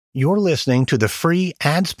You're listening to the free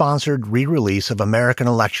ad-sponsored re-release of American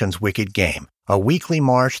Election's Wicked Game, a weekly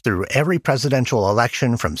march through every presidential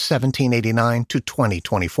election from 1789 to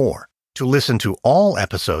 2024. To listen to all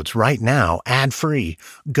episodes right now ad-free,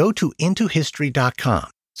 go to intohistory.com.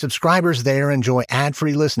 Subscribers there enjoy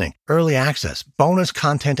ad-free listening, early access, bonus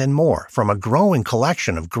content, and more from a growing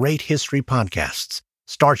collection of great history podcasts.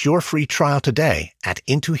 Start your free trial today at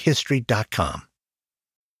intohistory.com.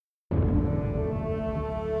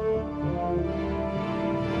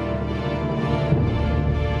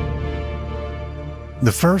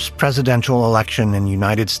 The first presidential election in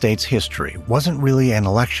United States history wasn't really an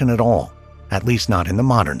election at all, at least not in the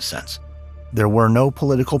modern sense. There were no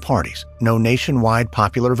political parties, no nationwide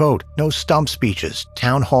popular vote, no stump speeches,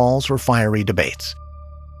 town halls, or fiery debates.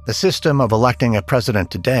 The system of electing a president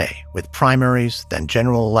today, with primaries, then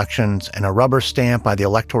general elections, and a rubber stamp by the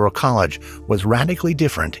Electoral College, was radically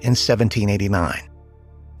different in 1789.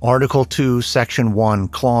 Article 2, Section 1,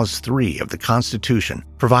 Clause 3 of the Constitution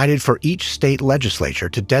provided for each state legislature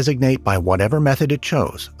to designate by whatever method it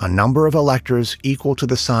chose a number of electors equal to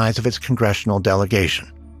the size of its congressional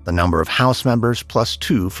delegation, the number of House members plus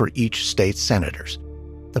 2 for each state's senators.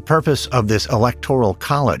 The purpose of this Electoral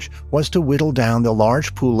College was to whittle down the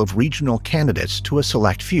large pool of regional candidates to a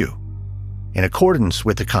select few. In accordance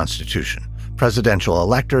with the Constitution, presidential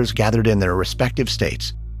electors gathered in their respective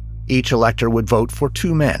states. Each elector would vote for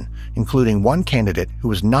 2 men, including one candidate who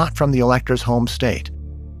was not from the elector's home state.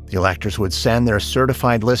 The electors would send their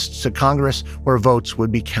certified lists to Congress, where votes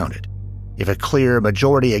would be counted. If a clear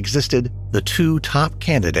majority existed, the 2 top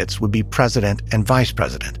candidates would be president and vice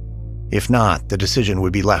president. If not, the decision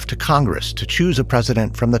would be left to Congress to choose a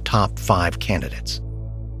president from the top 5 candidates.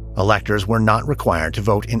 Electors were not required to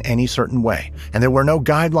vote in any certain way, and there were no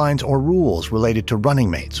guidelines or rules related to running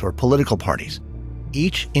mates or political parties.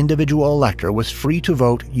 Each individual elector was free to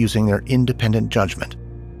vote using their independent judgment.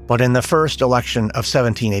 But in the first election of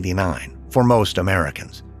 1789, for most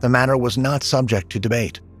Americans, the matter was not subject to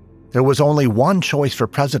debate. There was only one choice for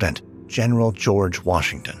president, General George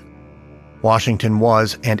Washington. Washington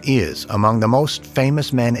was and is among the most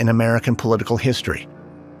famous men in American political history.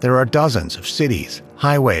 There are dozens of cities,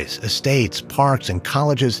 highways, estates, parks, and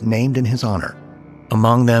colleges named in his honor.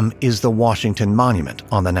 Among them is the Washington Monument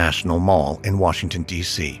on the National Mall in Washington,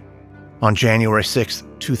 D.C. On January 6,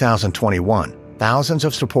 2021, thousands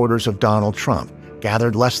of supporters of Donald Trump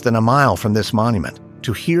gathered less than a mile from this monument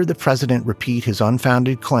to hear the president repeat his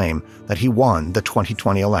unfounded claim that he won the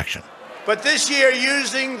 2020 election. But this year,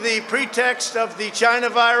 using the pretext of the China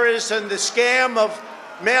virus and the scam of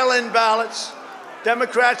mail-in ballots,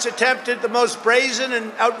 Democrats attempted the most brazen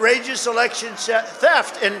and outrageous election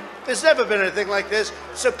theft, and there's never been anything like this.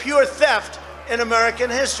 It's a pure theft in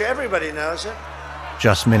American history. Everybody knows it.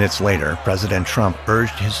 Just minutes later, President Trump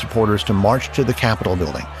urged his supporters to march to the Capitol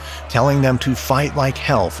building, telling them to fight like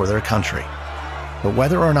hell for their country. But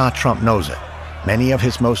whether or not Trump knows it, many of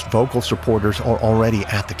his most vocal supporters are already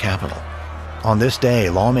at the Capitol. On this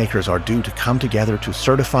day, lawmakers are due to come together to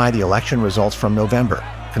certify the election results from November,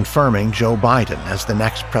 confirming Joe Biden as the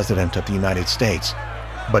next president of the United States.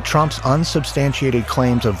 But Trump's unsubstantiated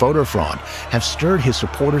claims of voter fraud have stirred his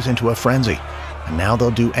supporters into a frenzy, and now they'll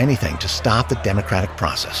do anything to stop the democratic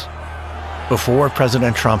process. Before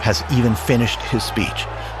President Trump has even finished his speech,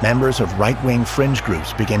 members of right-wing fringe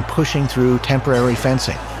groups begin pushing through temporary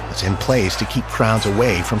fencing that's in place to keep crowds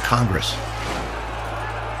away from Congress.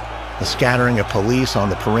 The scattering of police on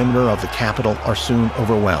the perimeter of the Capitol are soon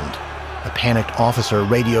overwhelmed. A panicked officer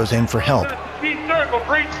radios in for help. Circle,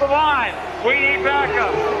 breach the line. We need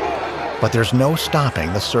backup. But there's no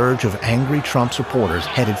stopping the surge of angry Trump supporters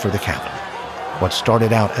headed for the Capitol. What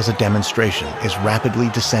started out as a demonstration is rapidly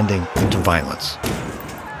descending into violence.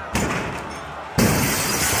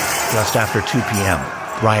 Just after 2 p.m.,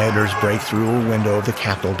 rioters break through a window of the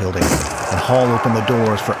Capitol building and haul open the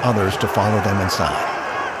doors for others to follow them inside.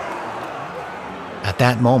 At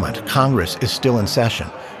that moment, Congress is still in session,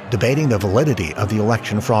 debating the validity of the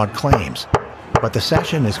election fraud claims. But the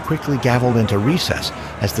session is quickly gavelled into recess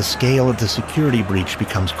as the scale of the security breach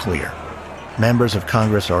becomes clear. Members of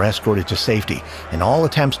Congress are escorted to safety, and all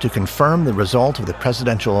attempts to confirm the result of the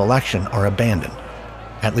presidential election are abandoned.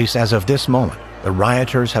 At least as of this moment, the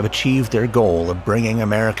rioters have achieved their goal of bringing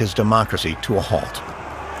America's democracy to a halt.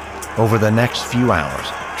 Over the next few hours,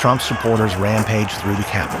 Trump supporters rampage through the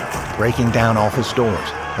Capitol, breaking down office doors,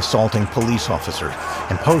 assaulting police officers,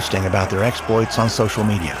 and posting about their exploits on social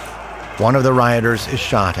media. One of the rioters is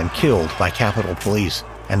shot and killed by Capitol Police,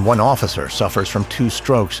 and one officer suffers from 2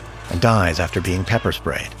 strokes and dies after being pepper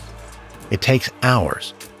sprayed. It takes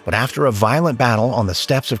hours, but after a violent battle on the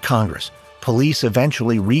steps of Congress, Police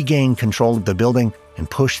eventually regained control of the building and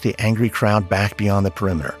pushed the angry crowd back beyond the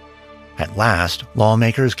perimeter. At last,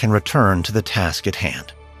 lawmakers can return to the task at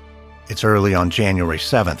hand. It's early on January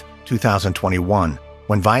 7, 2021,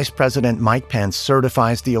 when Vice President Mike Pence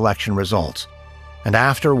certifies the election results. And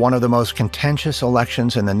after one of the most contentious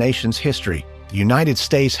elections in the nation's history, the United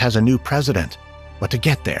States has a new president. But to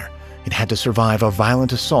get there, it had to survive a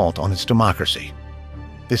violent assault on its democracy.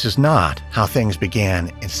 This is not how things began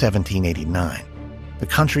in 1789. The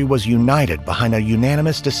country was united behind a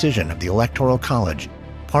unanimous decision of the Electoral College.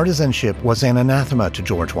 Partisanship was an anathema to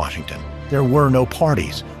George Washington. There were no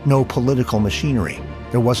parties, no political machinery.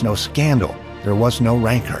 There was no scandal. There was no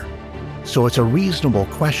rancor. So it's a reasonable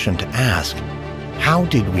question to ask, how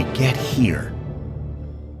did we get here?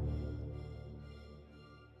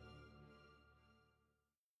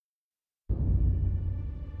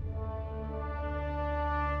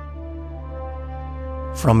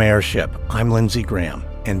 From Airship, I'm Lindsey Graham,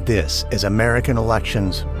 and this is American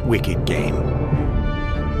Elections Wicked Game.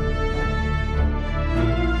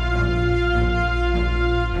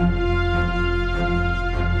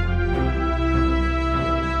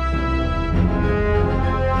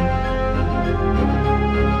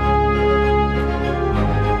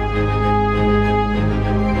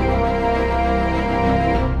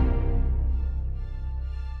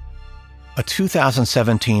 A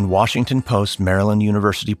 2017 Washington Post-Maryland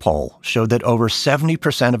University poll showed that over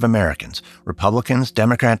 70% of Americans, Republicans,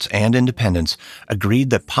 Democrats, and Independents, agreed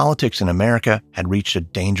that politics in America had reached a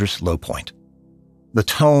dangerous low point. The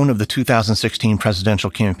tone of the 2016 presidential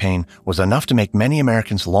campaign was enough to make many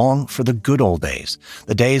Americans long for the good old days,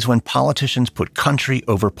 the days when politicians put country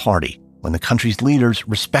over party, when the country's leaders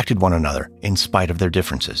respected one another in spite of their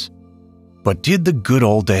differences. But did the good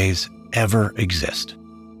old days ever exist?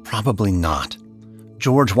 Probably not.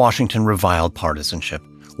 George Washington reviled partisanship,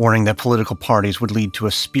 warning that political parties would lead to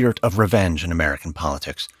a spirit of revenge in American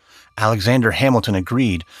politics. Alexander Hamilton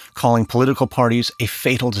agreed, calling political parties a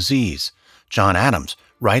fatal disease. John Adams,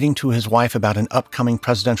 writing to his wife about an upcoming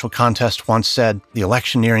presidential contest, once said, "The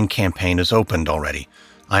electioneering campaign is opened already.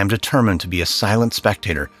 I am determined to be a silent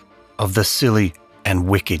spectator of the silly and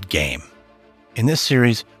wicked game." In this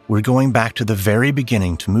series, we're going back to the very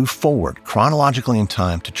beginning to move forward chronologically in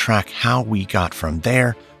time to track how we got from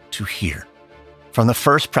there to here. From the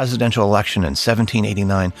first presidential election in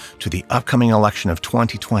 1789 to the upcoming election of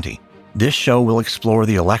 2020, this show will explore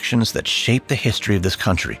the elections that shaped the history of this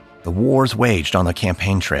country, the wars waged on the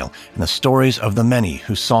campaign trail, and the stories of the many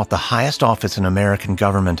who sought the highest office in American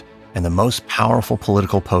government and the most powerful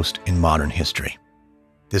political post in modern history.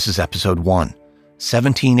 This is Episode 1,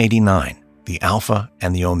 1789. The Alpha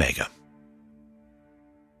and the Omega.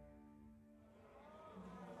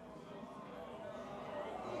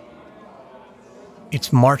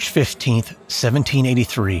 It's March 15th,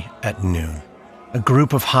 1783 at noon. A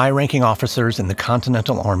group of high-ranking officers in the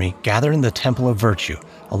Continental Army gather in the Temple of Virtue,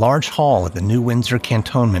 a large hall at the New Windsor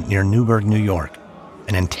Cantonment near Newburgh, New York.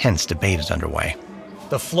 An intense debate is underway.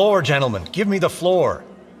 "The floor, gentlemen, give me the floor.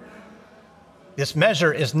 This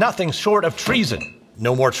measure is nothing short of treason.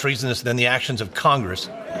 No more treasonous than the actions of Congress."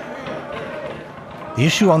 The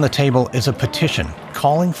issue on the table is a petition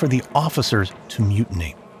calling for the officers to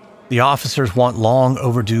mutiny. The officers want long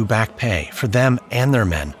overdue back pay for them and their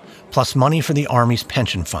men, plus money for the Army's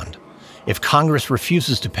pension fund. If Congress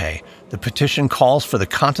refuses to pay, the petition calls for the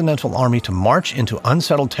Continental Army to march into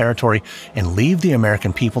unsettled territory and leave the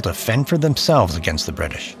American people to fend for themselves against the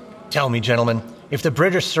British. "Tell me, gentlemen, if the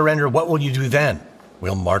British surrender, what will you do then?"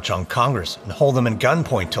 "We'll march on Congress and hold them in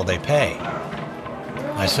gunpoint till they pay."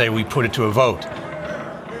 "I say we put it to a vote."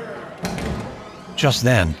 Just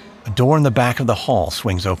then, a door in the back of the hall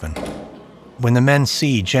swings open. When the men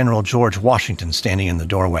see General George Washington standing in the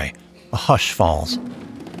doorway, a hush falls.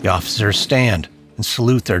 The officers stand and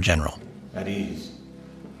salute their general. "At ease."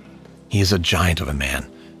 He is a giant of a man,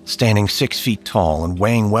 standing 6 feet tall and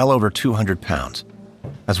weighing well over 200 pounds.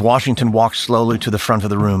 As Washington walks slowly to the front of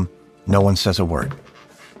the room, no one says a word.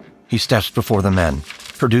 He steps before the men,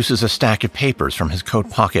 produces a stack of papers from his coat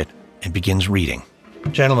pocket, and begins reading.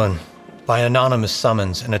 "Gentlemen, by anonymous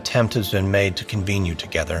summons, an attempt has been made to convene you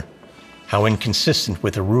together. How inconsistent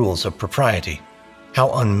with the rules of propriety,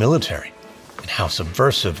 how unmilitary, and how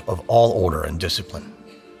subversive of all order and discipline."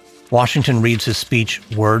 Washington reads his speech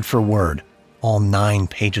word for word, all 9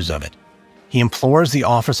 pages of it. He implores the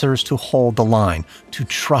officers to hold the line, to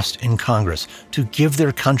trust in Congress, to give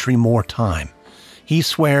their country more time. He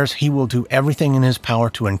swears he will do everything in his power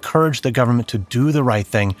to encourage the government to do the right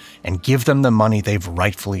thing and give them the money they've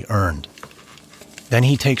rightfully earned. Then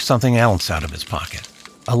he takes something else out of his pocket,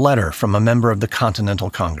 a letter from a member of the Continental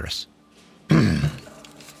Congress.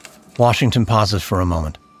 Washington pauses for a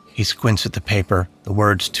moment. He squints at the paper, the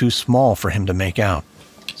words too small for him to make out.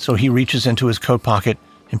 So he reaches into his coat pocket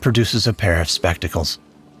and produces a pair of spectacles.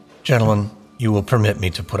 Gentlemen, you will permit me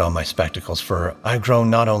to put on my spectacles, for I've grown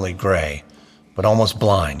not only gray, but almost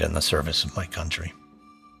blind in the service of my country.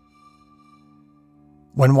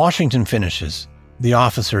 When Washington finishes, the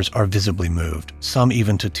officers are visibly moved, some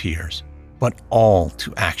even to tears, but all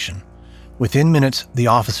to action. Within minutes, the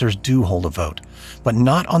officers do hold a vote, but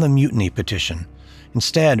not on the mutiny petition.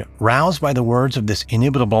 Instead, roused by the words of this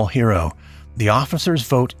inimitable hero, the officers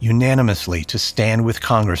vote unanimously to stand with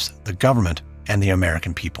Congress, the government, and the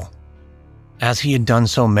American people. As he had done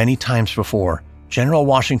so many times before, General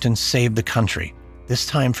Washington saved the country, this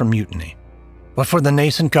time from mutiny. But for the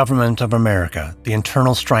nascent government of America, the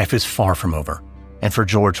internal strife is far from over. And for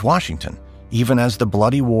George Washington, even as the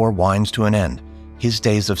bloody war winds to an end, his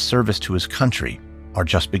days of service to his country are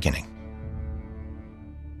just beginning.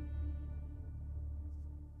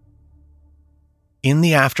 In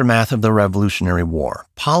the aftermath of the Revolutionary War,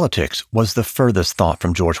 politics was the furthest thought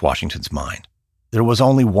from George Washington's mind. There was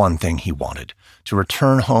only one thing he wanted: to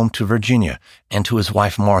return home to Virginia and to his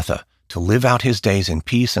wife Martha, to live out his days in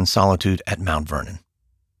peace and solitude at Mount Vernon.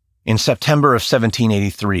 In September of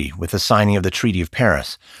 1783, with the signing of the Treaty of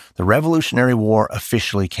Paris, the Revolutionary War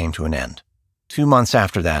officially came to an end. 2 months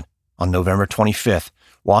after that, on November 25th,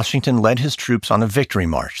 Washington led his troops on a victory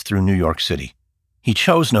march through New York City. He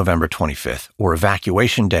chose November 25th, or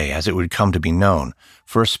Evacuation Day as it would come to be known,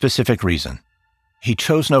 for a specific reason. He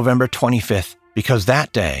chose November 25th because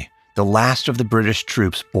that day, the last of the British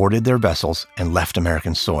troops boarded their vessels and left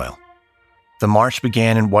American soil. The march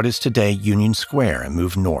began in what is today Union Square and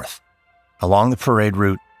moved north. Along the parade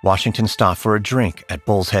route, Washington stopped for a drink at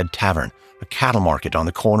Bull's Head Tavern, a cattle market on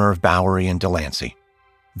the corner of Bowery and Delancey.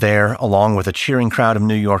 There, along with a cheering crowd of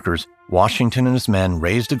New Yorkers, Washington and his men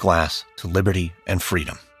raised a glass to liberty and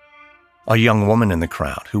freedom. A young woman in the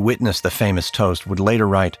crowd, who witnessed the famous toast, would later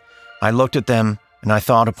write, "I looked at them, and I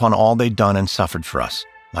thought upon all they'd done and suffered for us.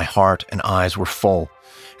 My heart and eyes were full,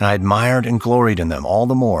 and I admired and gloried in them all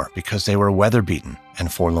the more because they were weather-beaten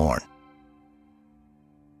and forlorn."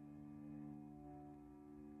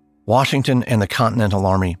 Washington and the Continental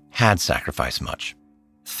Army had sacrificed much.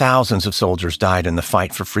 Thousands of soldiers died in the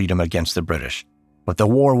fight for freedom against the British. But the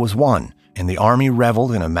war was won, and the Army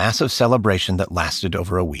reveled in a massive celebration that lasted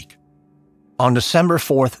over a week. On December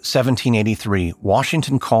 4th, 1783,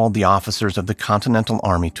 Washington called the officers of the Continental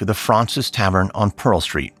Army to the Fraunces Tavern on Pearl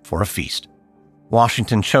Street for a feast.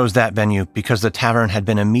 Washington chose that venue because the tavern had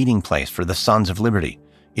been a meeting place for the Sons of Liberty.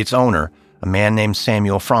 Its owner, a man named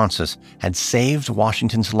Samuel Fraunces, had saved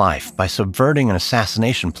Washington's life by subverting an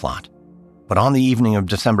assassination plot. But on the evening of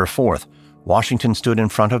December 4th, Washington stood in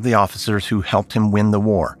front of the officers who helped him win the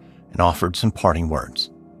war and offered some parting words.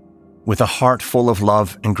 "With a heart full of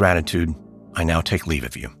love and gratitude, I now take leave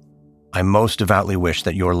of you. I most devoutly wish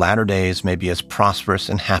that your latter days may be as prosperous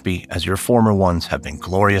and happy as your former ones have been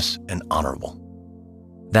glorious and honorable."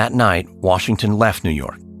 That night, Washington left New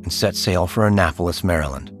York and set sail for Annapolis,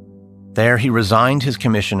 Maryland. There he resigned his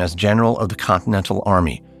commission as General of the Continental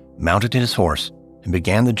Army, mounted his horse, and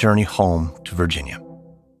began the journey home to Virginia.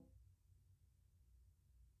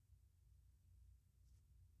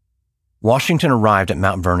 Washington arrived at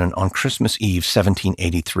Mount Vernon on Christmas Eve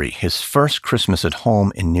 1783, his first Christmas at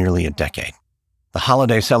home in nearly a decade. The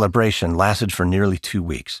holiday celebration lasted for nearly 2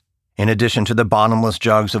 weeks. In addition to the bottomless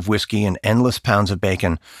jugs of whiskey and endless pounds of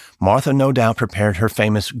bacon, Martha no doubt prepared her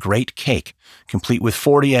famous Great Cake, complete with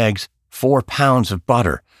 40 eggs, 4 pounds of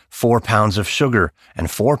butter, 4 pounds of sugar,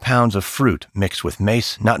 and 4 pounds of fruit mixed with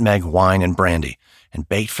mace, nutmeg, wine, and brandy, and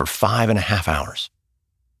baked for 5.5 hours.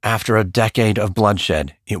 After a decade of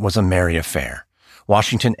bloodshed, it was a merry affair.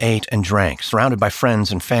 Washington ate and drank, surrounded by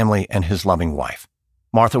friends and family and his loving wife.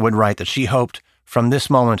 Martha would write that she hoped, from this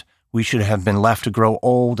moment, we should have been left to grow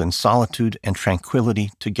old in solitude and tranquility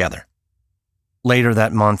together. Later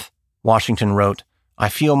that month, Washington wrote, "I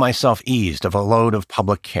feel myself eased of a load of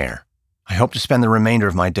public care. I hope to spend the remainder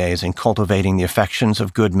of my days in cultivating the affections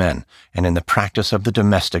of good men and in the practice of the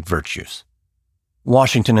domestic virtues."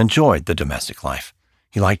 Washington enjoyed the domestic life.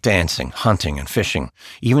 He liked dancing, hunting, and fishing,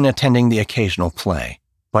 even attending the occasional play.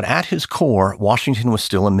 But at his core, Washington was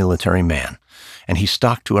still a military man, and he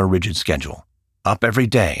stuck to a rigid schedule. Up every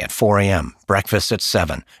day at 4 a.m., breakfast at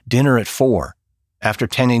 7, dinner at 4. After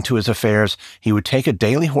tending to his affairs, he would take a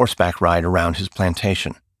daily horseback ride around his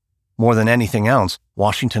plantation. More than anything else,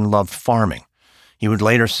 Washington loved farming. He would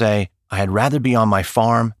later say, "I had rather be on my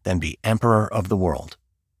farm than be emperor of the world."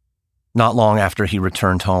 Not long after he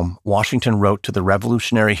returned home, Washington wrote to the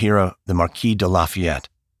revolutionary hero, the Marquis de Lafayette,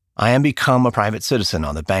 I am become a private citizen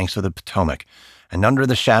on the banks of the Potomac, and under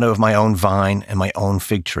the shadow of my own vine and my own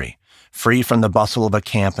fig tree, free from the bustle of a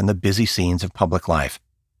camp and the busy scenes of public life,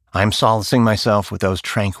 I am solacing myself with those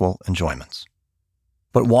tranquil enjoyments.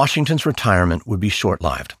 But Washington's retirement would be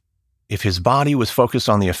short-lived. If his body was focused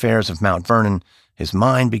on the affairs of Mount Vernon, his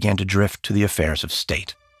mind began to drift to the affairs of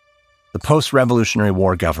state. The post-Revolutionary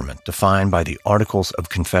War government, defined by the Articles of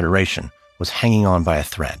Confederation, was hanging on by a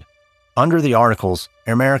thread. Under the Articles,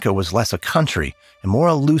 America was less a country and more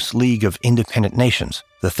a loose league of independent nations,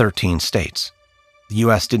 the 13 states. The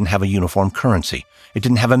U.S. didn't have a uniform currency. It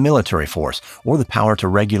didn't have a military force or the power to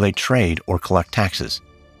regulate trade or collect taxes.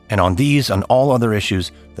 And on these and all other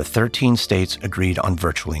issues, the 13 states agreed on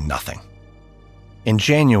virtually nothing. In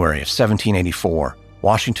January of 1784,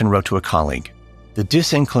 Washington wrote to a colleague, "The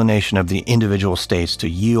disinclination of the individual states to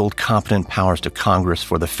yield competent powers to Congress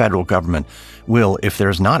for the federal government will, if there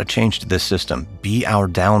is not a change to this system, be our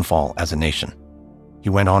downfall as a nation." He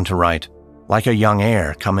went on to write, "Like a young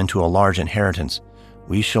heir come into a large inheritance,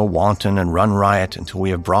 we shall wanton and run riot until we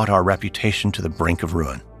have brought our reputation to the brink of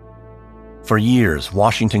ruin." For years,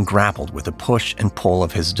 Washington grappled with the push and pull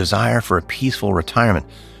of his desire for a peaceful retirement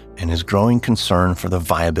and his growing concern for the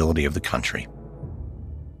viability of the country.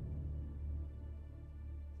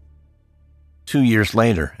 2 years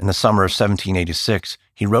later, in the summer of 1786,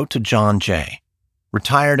 he wrote to John Jay,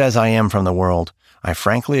 "Retired as I am from the world, I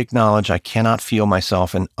frankly acknowledge I cannot feel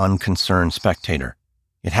myself an unconcerned spectator.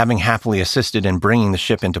 Yet having happily assisted in bringing the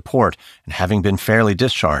ship into port and having been fairly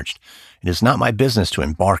discharged, it is not my business to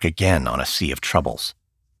embark again on a sea of troubles."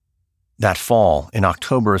 That fall, in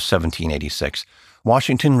October of 1786,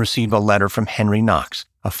 Washington received a letter from Henry Knox,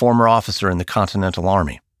 a former officer in the Continental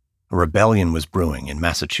Army. A rebellion was brewing in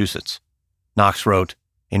Massachusetts. Knox wrote,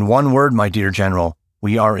 "In one word, my dear General,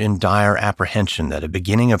 we are in dire apprehension that a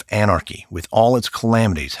beginning of anarchy with all its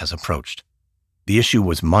calamities has approached." The issue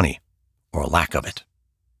was money, or lack of it.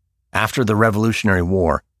 After the Revolutionary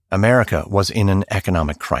War, America was in an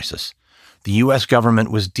economic crisis. The U.S.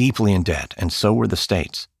 government was deeply in debt, and so were the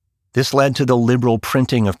states. This led to the liberal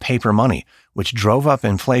printing of paper money, which drove up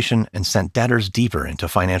inflation and sent debtors deeper into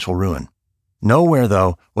financial ruin. Nowhere,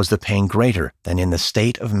 though, was the pain greater than in the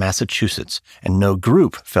state of Massachusetts, and no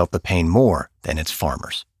group felt the pain more than its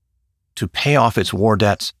farmers. To pay off its war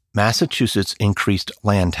debts, Massachusetts increased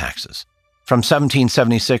land taxes. From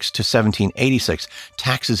 1776 to 1786,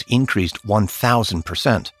 taxes increased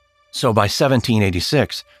 1,000%. So by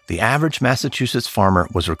 1786, the average Massachusetts farmer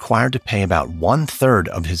was required to pay about 1/3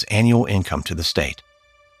 of his annual income to the state.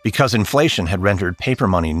 Because inflation had rendered paper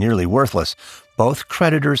money nearly worthless, both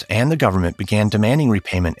creditors and the government began demanding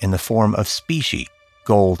repayment in the form of specie,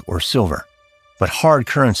 gold or silver. But hard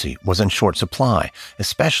currency was in short supply,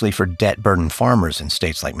 especially for debt-burdened farmers in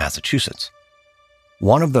states like Massachusetts.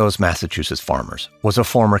 One of those Massachusetts farmers was a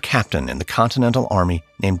former captain in the Continental Army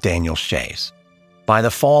named Daniel Shays. By the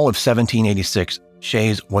fall of 1786,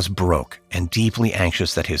 Shays was broke and deeply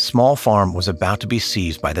anxious that his small farm was about to be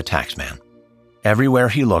seized by the taxman. Everywhere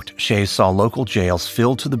he looked, Shays saw local jails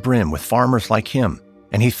filled to the brim with farmers like him,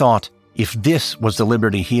 and he thought, if this was the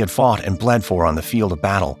liberty he had fought and bled for on the field of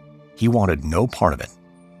battle, he wanted no part of it.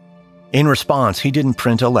 In response, he didn't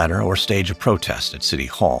print a letter or stage a protest at City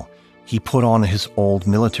Hall. He put on his old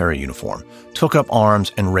military uniform, took up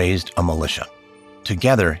arms, and raised a militia.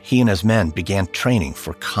 Together, he and his men began training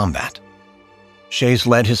for combat. Shays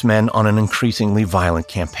led his men on an increasingly violent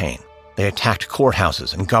campaign. They attacked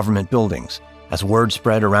courthouses and government buildings. As word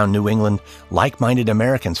spread around New England, like-minded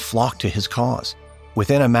Americans flocked to his cause.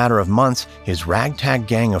 Within a matter of months, his ragtag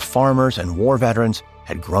gang of farmers and war veterans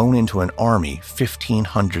had grown into an army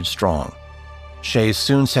 1,500 strong. Shays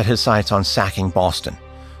soon set his sights on sacking Boston,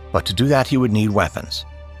 but to do that he would need weapons.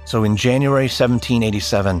 So in January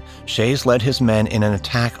 1787, Shays led his men in an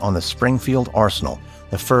attack on the Springfield Arsenal,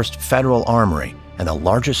 the first federal armory and the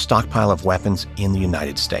largest stockpile of weapons in the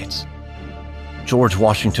United States. George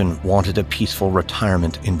Washington wanted a peaceful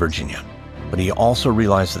retirement in Virginia, but he also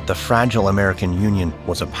realized that the fragile American Union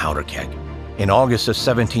was a powder keg. In August of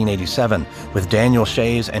 1787, with Daniel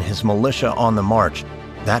Shays and his militia on the march,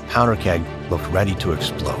 that powder keg looked ready to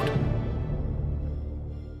explode.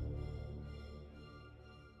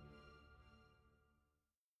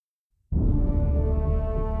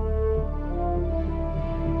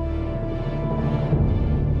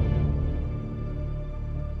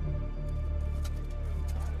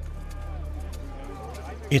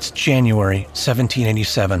 It's January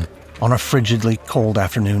 1787, on a frigidly cold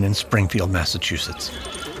afternoon in Springfield, Massachusetts.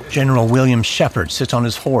 General William Shepard sits on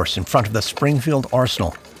his horse in front of the Springfield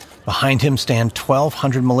Arsenal. Behind him stand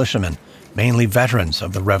 1,200 militiamen, mainly veterans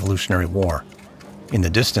of the Revolutionary War. In the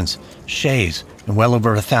distance, Shays and well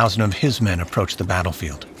over 1,000 of his men approach the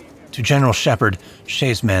battlefield. To General Shepherd,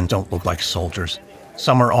 Shays' men don't look like soldiers.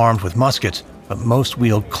 Some are armed with muskets, but most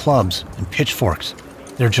wield clubs and pitchforks.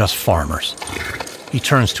 They're just farmers. He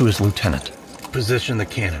turns to his lieutenant. Position the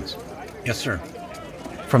cannons. Yes, sir.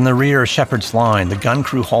 From the rear of Shepherd's line, the gun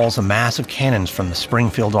crew hauls a mass of cannons from the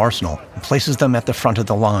Springfield arsenal and places them at the front of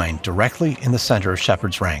the line, directly in the center of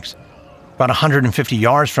Shepherd's ranks. About 150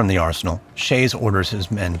 yards from the arsenal, Shays orders his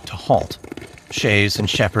men to halt. Shays and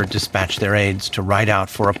Shepherd dispatch their aides to ride out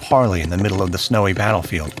for a parley in the middle of the snowy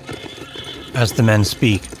battlefield. As the men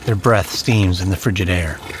speak, their breath steams in the frigid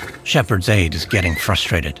air. Shepherd's aide is getting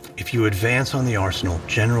frustrated. If you advance on the arsenal,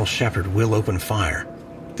 General Shepherd will open fire.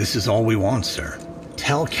 This is all we want, sir.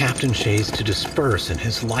 Tell Captain Shays to disperse and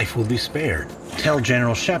his life will be spared. Tell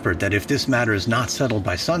General Shepherd that if this matter is not settled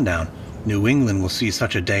by sundown, New England will see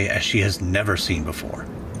such a day as she has never seen before.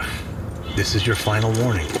 This is your final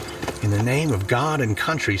warning. In the name of God and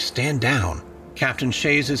country, stand down. Captain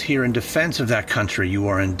Shays is here in defense of that country you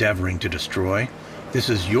are endeavoring to destroy. This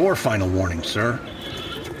is your final warning, sir.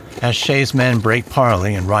 As Shays' men break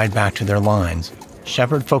parley and ride back to their lines,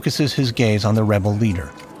 Shepherd focuses his gaze on the rebel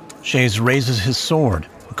leader. Shays raises his sword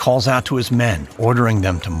and calls out to his men, ordering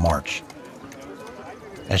them to march.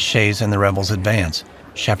 As Shays and the rebels advance,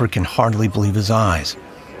 Shepherd can hardly believe his eyes.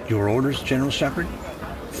 Your orders, General Shepherd?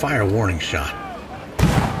 Fire a warning shot.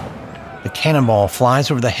 The cannonball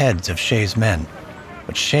flies over the heads of Shays' men,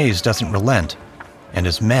 but Shays doesn't relent, and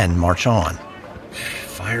his men march on.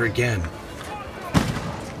 Fire again.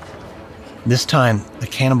 This time, the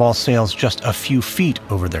cannonball sails just a few feet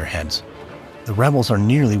over their heads. The rebels are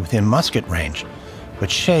nearly within musket range,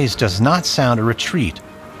 but Shays does not sound a retreat.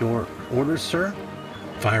 Your orders, sir?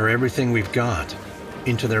 Fire everything we've got.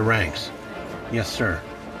 Into their ranks. Yes, sir.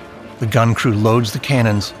 The gun crew loads the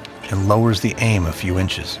cannons and lowers the aim a few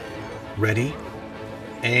inches. Ready?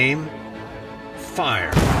 Aim.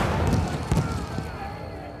 Fire.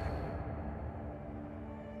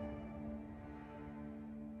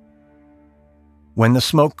 When the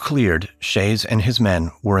smoke cleared, Shays and his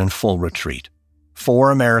men were in full retreat.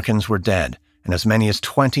 4 Americans were dead, and as many as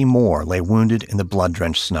 20 more lay wounded in the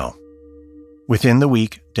blood-drenched snow. Within the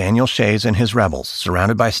week, Daniel Shays and his rebels,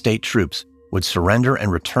 surrounded by state troops, would surrender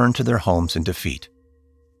and return to their homes in defeat.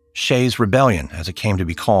 Shays' Rebellion, as it came to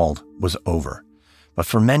be called, was over. But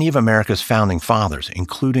for many of America's founding fathers,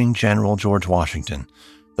 including General George Washington,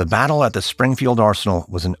 the battle at the Springfield Arsenal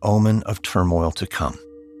was an omen of turmoil to come.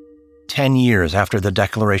 10 years after the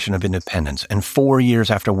Declaration of Independence and 4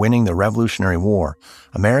 years after winning the Revolutionary War,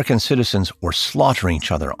 American citizens were slaughtering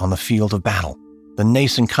each other on the field of battle. The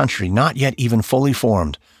nascent country, not yet even fully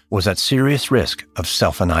formed, was at serious risk of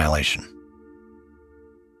self-annihilation.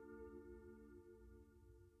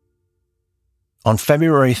 On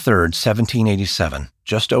February 3, 1787,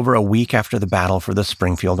 just over a week after the battle for the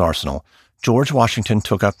Springfield Arsenal, George Washington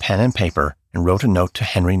took up pen and paper and wrote a note to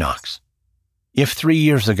Henry Knox. If 3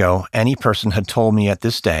 years ago any person had told me at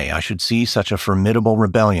this day I should see such a formidable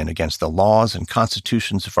rebellion against the laws and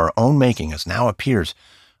constitutions of our own making as now appears,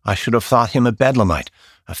 I should have thought him a bedlamite,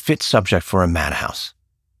 a fit subject for a madhouse.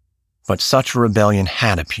 But such a rebellion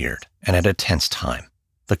had appeared, and at a tense time.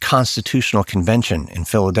 The Constitutional Convention in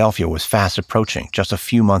Philadelphia was fast approaching, just a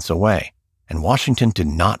few months away, and Washington did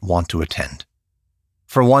not want to attend.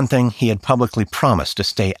 For one thing, he had publicly promised to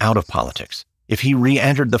stay out of politics. If he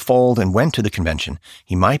re-entered the fold and went to the convention,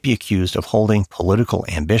 he might be accused of holding political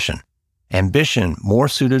ambition. Ambition more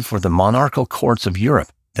suited for the monarchical courts of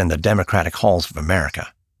Europe than the democratic halls of America.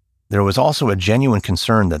 There was also a genuine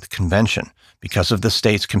concern that the convention, because of the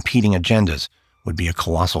states' competing agendas, would be a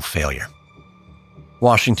colossal failure.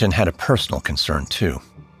 Washington had a personal concern, too.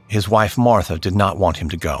 His wife Martha did not want him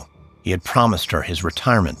to go. He had promised her his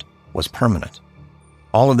retirement was permanent.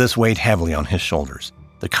 All of this weighed heavily on his shoulders.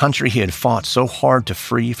 The country he had fought so hard to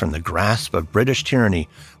free from the grasp of British tyranny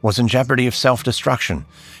was in jeopardy of self-destruction,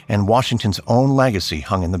 and Washington's own legacy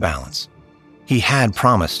hung in the balance. He had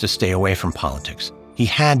promised to stay away from politics. He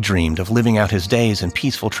had dreamed of living out his days in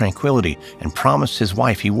peaceful tranquility and promised his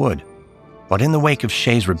wife he would. But in the wake of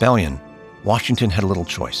Shays' Rebellion, Washington had little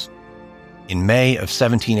choice. In May of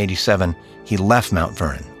 1787, he left Mount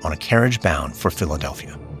Vernon on a carriage bound for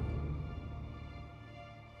Philadelphia.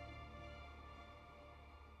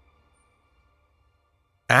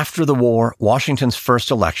 After the war, Washington's first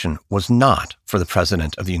election was not for the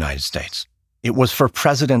President of the United States. It was for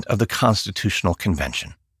President of the Constitutional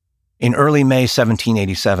Convention. In early May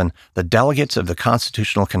 1787, the delegates of the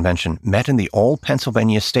Constitutional Convention met in the old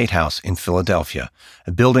Pennsylvania State House in Philadelphia,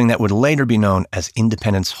 a building that would later be known as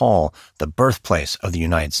Independence Hall, the birthplace of the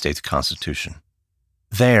United States Constitution.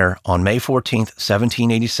 There, on May 14,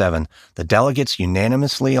 1787, the delegates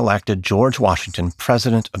unanimously elected George Washington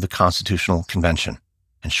president of the Constitutional Convention.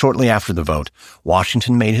 And shortly after the vote,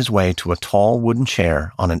 Washington made his way to a tall wooden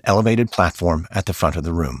chair on an elevated platform at the front of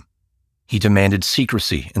the room. He demanded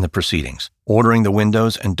secrecy in the proceedings, ordering the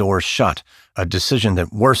windows and doors shut, a decision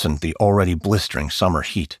that worsened the already blistering summer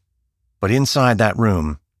heat. But inside that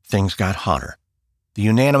room, things got hotter. The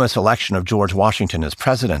unanimous election of George Washington as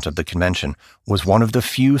president of the convention was one of the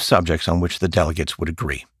few subjects on which the delegates would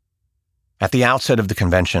agree. At the outset of the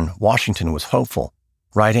convention, Washington was hopeful,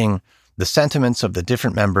 writing, "The sentiments of the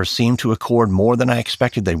different members seem to accord more than I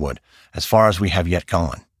expected they would, as far as we have yet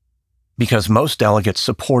gone." Because most delegates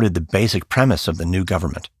supported the basic premise of the new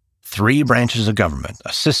government. 3 branches of government,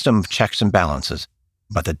 a system of checks and balances,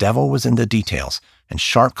 but the devil was in the details, and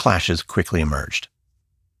sharp clashes quickly emerged.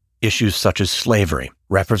 Issues such as slavery,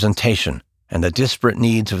 representation, and the disparate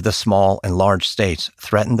needs of the small and large states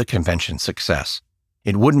threatened the convention's success.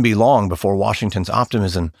 It wouldn't be long before Washington's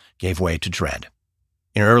optimism gave way to dread.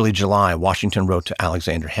 In early July, Washington wrote to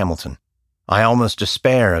Alexander Hamilton, "I almost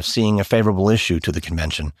despair of seeing a favorable issue to the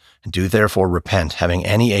convention, and do therefore repent having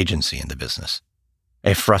any agency in the business."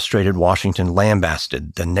 A frustrated Washington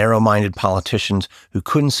lambasted the narrow-minded politicians who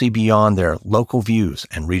couldn't see beyond their local views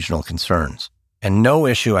and regional concerns. And no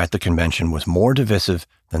issue at the convention was more divisive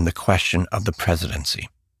than the question of the presidency.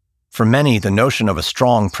 For many, the notion of a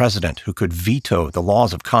strong president who could veto the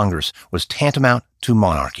laws of Congress was tantamount to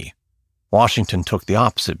monarchy. Washington took the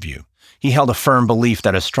opposite view. He held a firm belief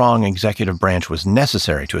that a strong executive branch was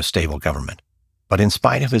necessary to a stable government. But in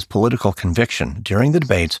spite of his political conviction, during the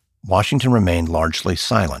debates, Washington remained largely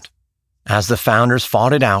silent. As the founders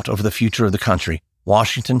fought it out over the future of the country,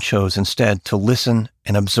 Washington chose instead to listen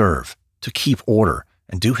and observe, to keep order,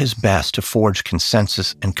 and do his best to forge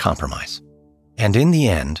consensus and compromise. And in the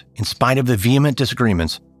end, in spite of the vehement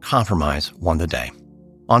disagreements, compromise won the day.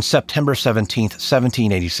 On September 17,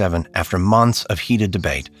 1787, after months of heated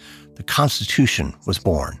debate, the Constitution was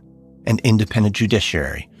born, an independent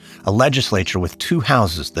judiciary, a legislature with 2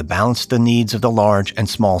 houses that balanced the needs of the large and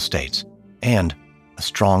small states, and a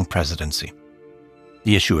strong presidency.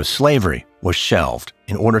 The issue of slavery was shelved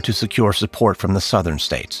in order to secure support from the southern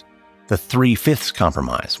states. The 3/5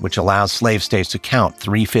 compromise, which allows slave states to count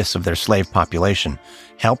 3/5 of their slave population,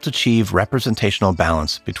 helped achieve representational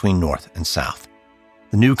balance between North and South.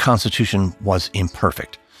 The new Constitution was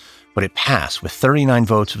imperfect, but it passed with 39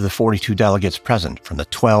 votes of the 42 delegates present from the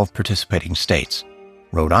 12 participating states.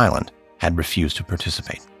 Rhode Island had refused to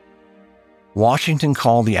participate. Washington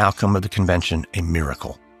called the outcome of the convention a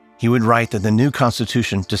miracle. He would write that the new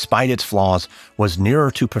Constitution, despite its flaws, was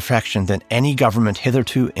nearer to perfection than any government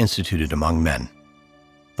hitherto instituted among men.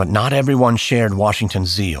 But not everyone shared Washington's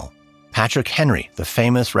zeal. Patrick Henry, the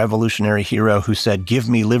famous revolutionary hero who said, "Give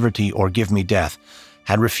me liberty or give me death,"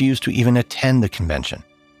 had refused to even attend the convention.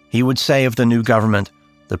 He would say of the new government,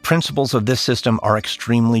 "The principles of this system are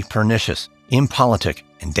extremely pernicious, impolitic,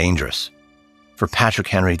 and dangerous." For Patrick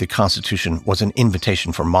Henry, the Constitution was an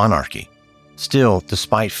invitation for monarchy. Still,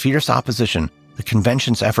 despite fierce opposition, the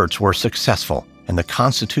convention's efforts were successful, and the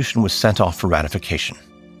Constitution was sent off for ratification.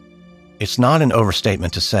 It's not an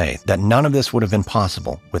overstatement to say that none of this would have been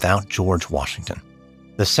possible without George Washington.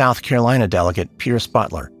 The South Carolina delegate, Pierce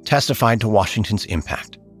Butler, testified to Washington's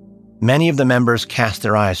impact. Many of the members cast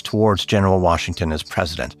their eyes towards General Washington as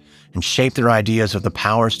president and shaped their ideas of the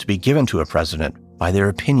powers to be given to a president by their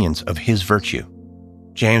opinions of his virtue.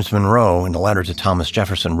 James Monroe, in a letter to Thomas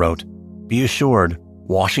Jefferson, wrote, "Be assured,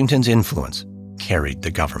 Washington's influence carried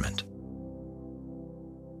the government."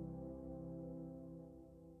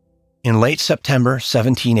 In late September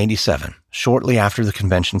 1787, shortly after the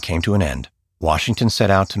convention came to an end, Washington set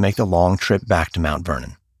out to make the long trip back to Mount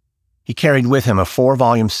Vernon. He carried with him a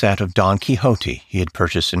 4-volume set of Don Quixote he had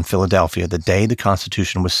purchased in Philadelphia the day the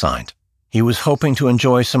Constitution was signed. He was hoping to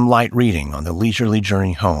enjoy some light reading on the leisurely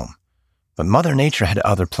journey home, but Mother Nature had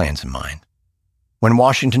other plans in mind. When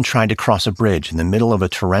Washington tried to cross a bridge in the middle of a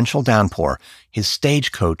torrential downpour, his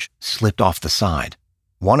stagecoach slipped off the side.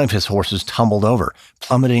 One of his horses tumbled over,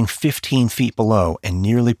 plummeting 15 feet below and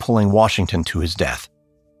nearly pulling Washington to his death.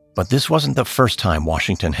 But this wasn't the first time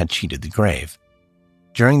Washington had cheated the grave.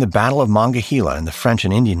 During the Battle of Monongahela in the French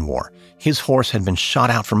and Indian War, his horse had been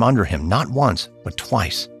shot out from under him not once, but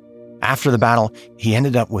twice. After the battle, he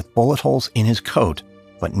ended up with bullet holes in his coat,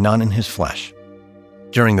 but none in his flesh.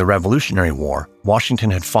 During the Revolutionary War,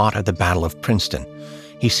 Washington had fought at the Battle of Princeton.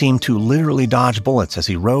 He seemed to literally dodge bullets as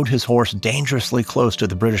he rode his horse dangerously close to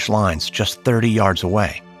the British lines just 30 yards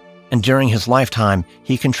away. And during his lifetime,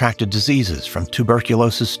 he contracted diseases from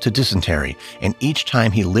tuberculosis to dysentery, and each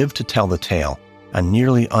time he lived to tell the tale, a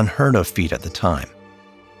nearly unheard-of feat at the time.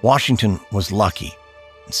 Washington was lucky,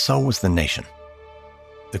 and so was the nation.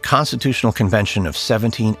 The Constitutional Convention of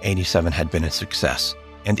 1787 had been a success,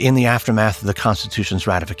 and in the aftermath of the Constitution's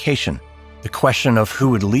ratification, the question of who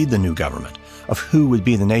would lead the new government, of who would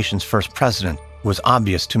be the nation's first president, was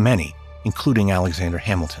obvious to many, including Alexander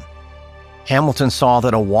Hamilton. Hamilton saw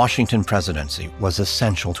that a Washington presidency was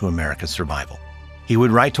essential to America's survival. He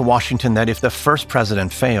would write to Washington that if the first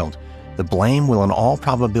president failed, the blame will in all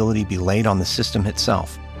probability be laid on the system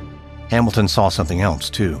itself. Hamilton saw something else,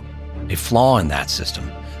 too, a flaw in that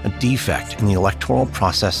system, a defect in the electoral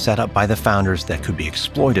process set up by the founders that could be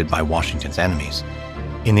exploited by Washington's enemies.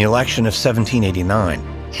 In the election of 1789,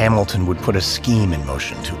 Hamilton would put a scheme in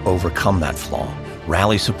motion to overcome that flaw,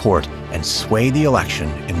 rally support, and sway the election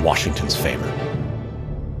in Washington's favor.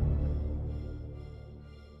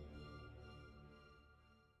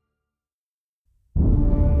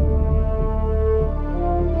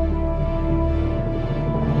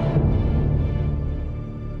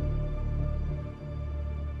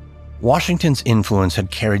 Washington's influence had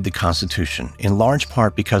carried the Constitution, in large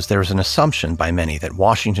part because there was an assumption by many that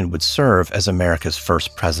Washington would serve as America's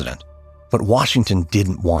first president. But Washington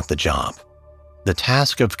didn't want the job. The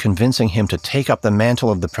task of convincing him to take up the mantle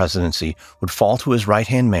of the presidency would fall to his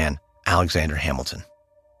right-hand man, Alexander Hamilton.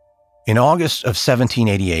 In August of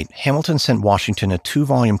 1788, Hamilton sent Washington a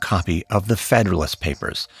 2-volume copy of the Federalist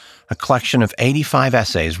Papers, a collection of 85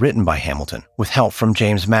 essays written by Hamilton, with help from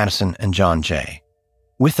James Madison and John Jay.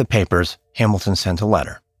 With the papers, Hamilton sent a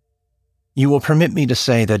letter. "You will permit me to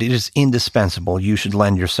say that it is indispensable you should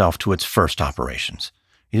lend yourself to its first operations.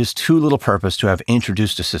 It is too little purpose to have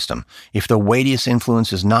introduced a system if the weightiest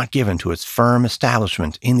influence is not given to its firm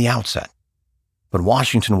establishment in the outset." But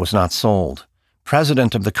Washington was not sold.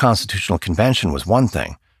 President of the Constitutional Convention was one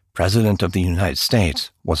thing, President of the United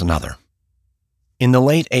States was another. In the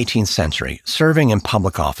late 18th century, serving in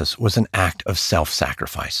public office was an act of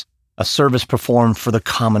self-sacrifice, a service performed for the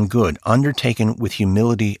common good, undertaken with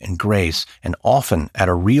humility and grace, and often at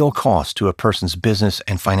a real cost to a person's business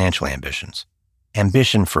and financial ambitions.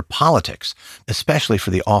 Ambition for politics, especially for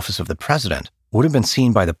the office of the president, would have been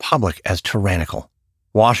seen by the public as tyrannical.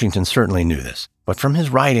 Washington certainly knew this, but from his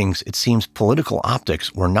writings it seems political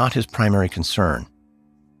optics were not his primary concern.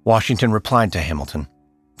 Washington replied to Hamilton,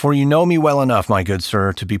 "For you know me well enough, my good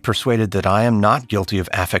sir, to be persuaded that I am not guilty of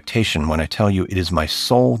affectation when I tell you it is my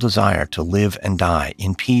sole desire to live and die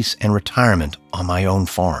in peace and retirement on my own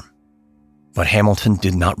farm." But Hamilton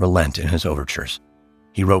did not relent in his overtures.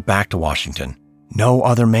 He wrote back to Washington, "No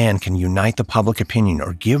other man can unite the public opinion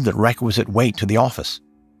or give the requisite weight to the office."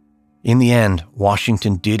 In the end,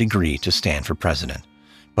 Washington did agree to stand for president,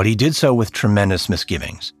 but he did so with tremendous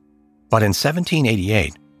misgivings. But in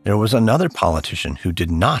 1788, there was another politician who did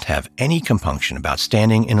not have any compunction about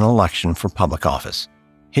standing in an election for public office.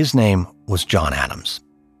 His name was John Adams.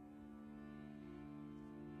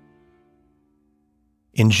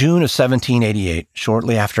 In June of 1788,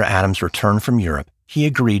 shortly after Adams returned from Europe, he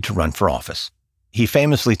agreed to run for office. He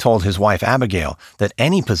famously told his wife Abigail that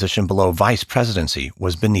any position below vice presidency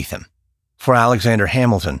was beneath him. For Alexander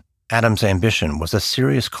Hamilton, Adams' ambition was a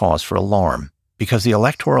serious cause for alarm, because the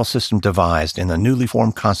electoral system devised in the newly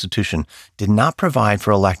formed Constitution did not provide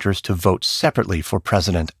for electors to vote separately for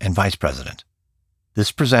president and vice president.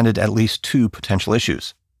 This presented at least 2 potential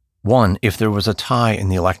issues. One, if there was a tie in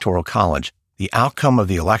the Electoral College, the outcome of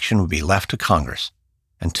the election would be left to Congress.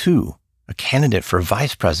 And 2, a candidate for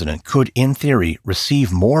vice president could, in theory,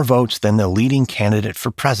 receive more votes than the leading candidate for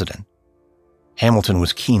president. Hamilton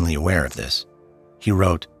was keenly aware of this. He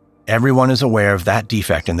wrote, "Everyone is aware of that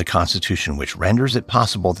defect in the Constitution which renders it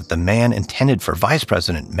possible that the man intended for vice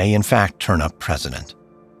president may in fact turn up president."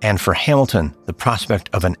 And for Hamilton, the prospect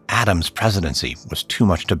of an Adams presidency was too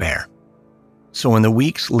much to bear. So in the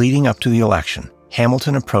weeks leading up to the election,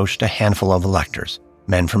 Hamilton approached a handful of electors,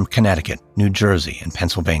 men from Connecticut, New Jersey, and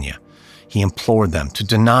Pennsylvania. He implored them to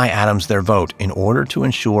deny Adams their vote in order to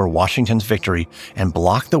ensure Washington's victory and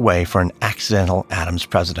block the way for an accidental Adams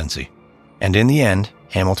presidency. And in the end,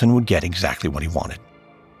 Hamilton would get exactly what he wanted.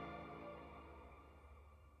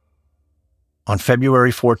 On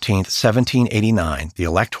February 14, 1789, the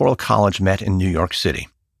Electoral College met in New York City.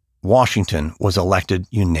 Washington was elected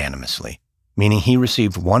unanimously, meaning he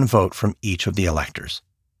received 1 vote from each of the electors.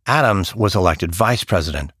 Adams was elected vice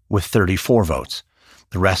president with 34 votes.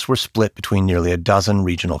 The rest were split between nearly a dozen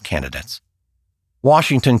regional candidates.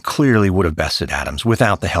 Washington clearly would have bested Adams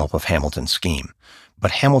without the help of Hamilton's scheme,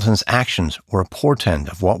 but Hamilton's actions were a portend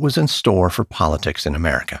of what was in store for politics in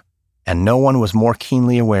America, and no one was more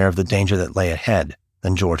keenly aware of the danger that lay ahead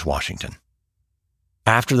than George Washington.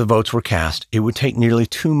 After the votes were cast, it would take nearly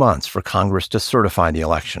 2 months for Congress to certify the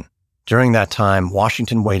election. During that time,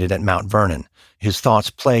 Washington waited at Mount Vernon, his thoughts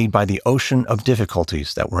plagued by the ocean of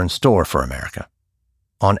difficulties that were in store for America.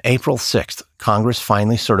 On April 6th, Congress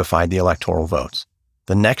finally certified the electoral votes.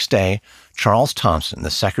 The next day, Charles Thomson,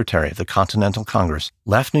 the Secretary of the Continental Congress,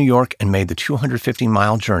 left New York and made the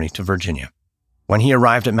 250-mile journey to Virginia. When he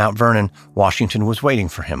arrived at Mount Vernon, Washington was waiting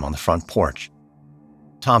for him on the front porch.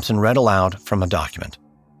 Thomson read aloud from a document.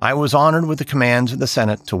 "I was honored with the commands of the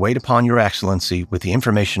Senate to wait upon Your Excellency with the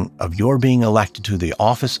information of your being elected to the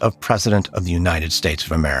office of President of the United States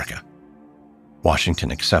of America."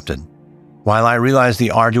 Washington accepted. "While I realize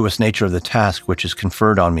the arduous nature of the task which is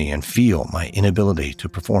conferred on me and feel my inability to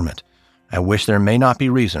perform it, I wish there may not be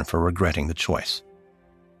reason for regretting the choice."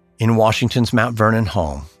 In Washington's Mount Vernon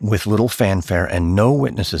home, with little fanfare and no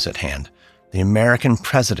witnesses at hand, the American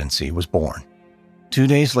presidency was born. 2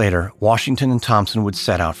 days later, Washington and Thomson would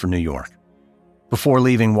set out for New York. Before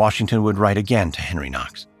leaving, Washington would write again to Henry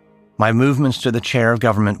Knox. "My movements to the chair of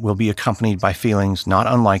government will be accompanied by feelings not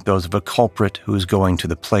unlike those of a culprit who is going to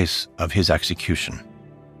the place of his execution."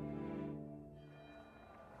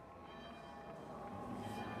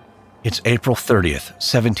 It's April 30th,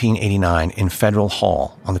 1789, in Federal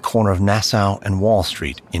Hall on the corner of Nassau and Wall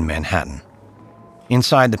Street in Manhattan.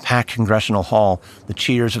 Inside the packed congressional hall, the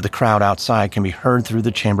cheers of the crowd outside can be heard through the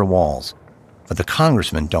chamber walls. But the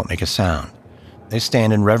congressmen don't make a sound. They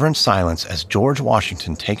stand in reverent silence as George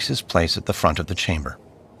Washington takes his place at the front of the chamber.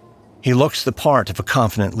 He looks the part of a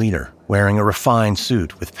confident leader, wearing a refined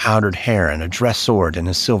suit with powdered hair and a dress sword in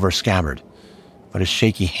a silver scabbard. But his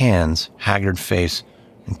shaky hands, haggard face,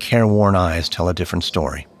 and careworn eyes tell a different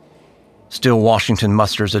story. Still, Washington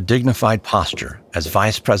musters a dignified posture as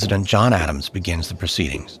Vice President John Adams begins the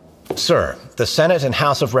proceedings. "Sir, the Senate and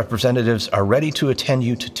House of Representatives are ready to attend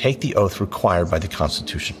you to take the oath required by the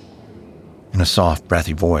Constitution." In a soft,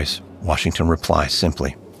 breathy voice, Washington replies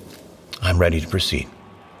simply, "I'm ready to proceed."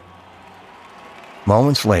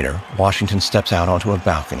 Moments later, Washington steps out onto a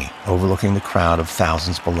balcony overlooking the crowd of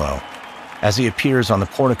thousands below. As he appears on the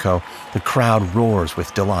portico, the crowd roars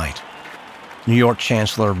with delight. New York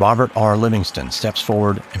Chancellor Robert R. Livingston steps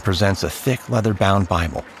forward and presents a thick leather-bound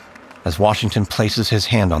Bible. As Washington places his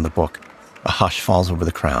hand on the book, a hush falls over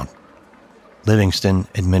the crowd. Livingston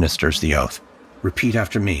administers the oath. "Repeat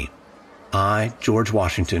after me. I, George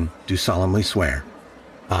Washington, do solemnly swear.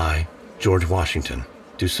 I, George Washington,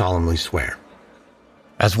 do solemnly swear."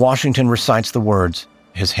 As Washington recites the words,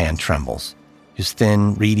 his hand trembles. His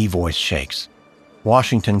thin, reedy voice shakes.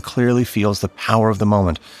 Washington clearly feels the power of the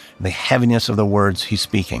moment and the heaviness of the words he's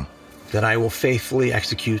speaking. "That I will faithfully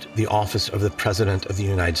execute the office of the President of the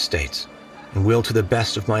United States, and will to the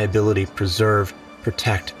best of my ability preserve,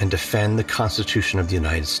 protect, and defend the Constitution of the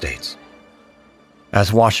United States."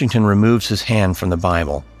 As Washington removes his hand from the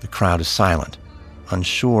Bible, the crowd is silent,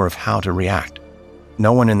 unsure of how to react.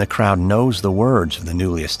 No one in the crowd knows the words of the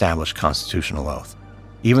newly established constitutional oath.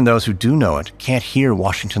 Even those who do know it can't hear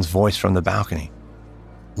Washington's voice from the balcony.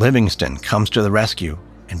 Livingston comes to the rescue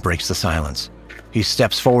and breaks the silence. He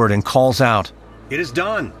steps forward and calls out, "It is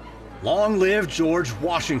done! Long live George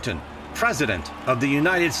Washington, President of the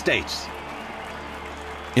United States!"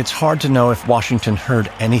 It's hard to know if Washington heard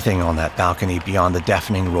anything on that balcony beyond the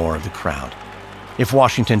deafening roar of the crowd. If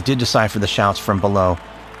Washington did decipher the shouts from below,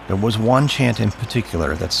 there was one chant in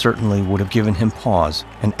particular that certainly would have given him pause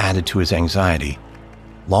and added to his anxiety.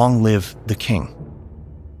 "Long live the King."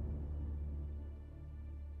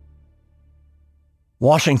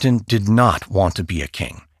 Washington did not want to be a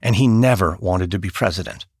king, and he never wanted to be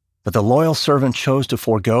president. But the loyal servant chose to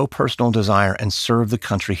forego personal desire and serve the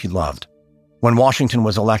country he loved. When Washington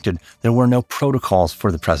was elected, there were no protocols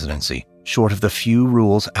for the presidency, short of the few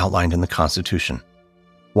rules outlined in the Constitution.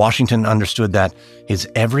 Washington understood that his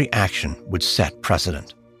every action would set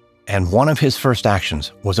precedent. And one of his first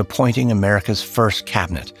actions was appointing America's first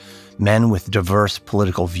cabinet, men with diverse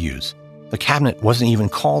political views. The cabinet wasn't even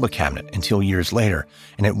called a cabinet until years later,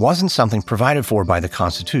 and it wasn't something provided for by the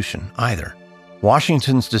Constitution either.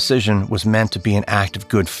 Washington's decision was meant to be an act of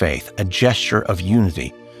good faith, a gesture of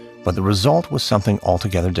unity, but the result was something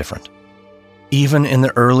altogether different. Even in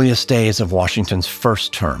the earliest days of Washington's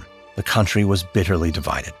first term, the country was bitterly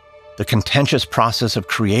divided. The contentious process of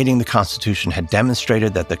creating the Constitution had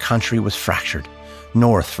demonstrated that the country was fractured.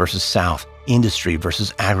 North versus South, industry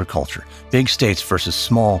versus agriculture, big states versus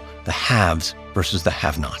small, the haves versus the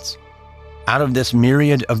have-nots. Out of this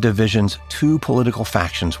myriad of divisions, two political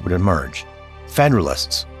factions would emerge.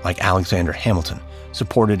 Federalists, like Alexander Hamilton,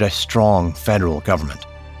 supported a strong federal government.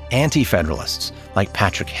 Anti-federalists, like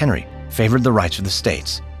Patrick Henry, favored the rights of the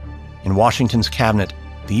states. In Washington's cabinet,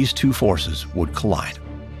 these two forces would collide.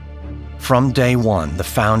 From day one, the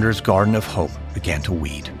founders' Garden of Hope began to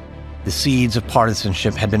weed. The seeds of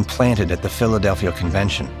partisanship had been planted at the Philadelphia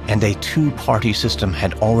Convention, and a two-party system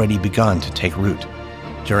had already begun to take root.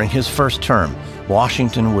 During his first term,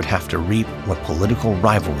 Washington would have to reap what political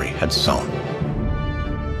rivalry had sown.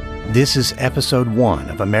 This is Episode 1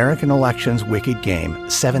 of American Election's Wicked Game,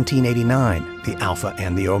 1789, The Alpha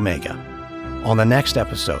and the Omega. On the next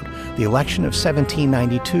episode, the election of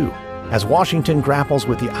 1792. As Washington grapples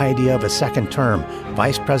with the idea of a second term,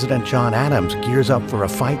 Vice President John Adams gears up for a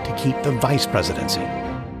fight to keep the vice presidency.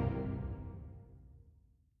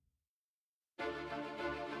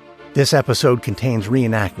 This episode contains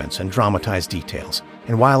reenactments and dramatized details,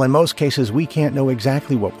 and while in most cases we can't know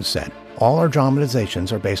exactly what was said, all our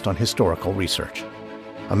dramatizations are based on historical research.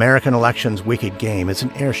 American Election's Wicked Game is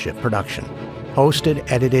an Airship production. Hosted,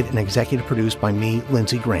 edited, and executive produced by me,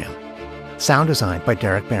 Lindsey Graham. Sound designed by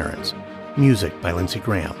Derek Behrens. Music by Lindsey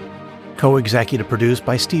Graham. Co-executive produced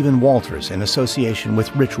by Stephen Walters in association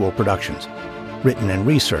with Ritual Productions. Written and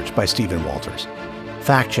researched by Stephen Walters.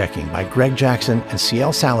 Fact-checking by Greg Jackson and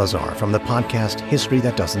C.L. Salazar from the podcast History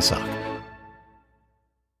That Doesn't Suck.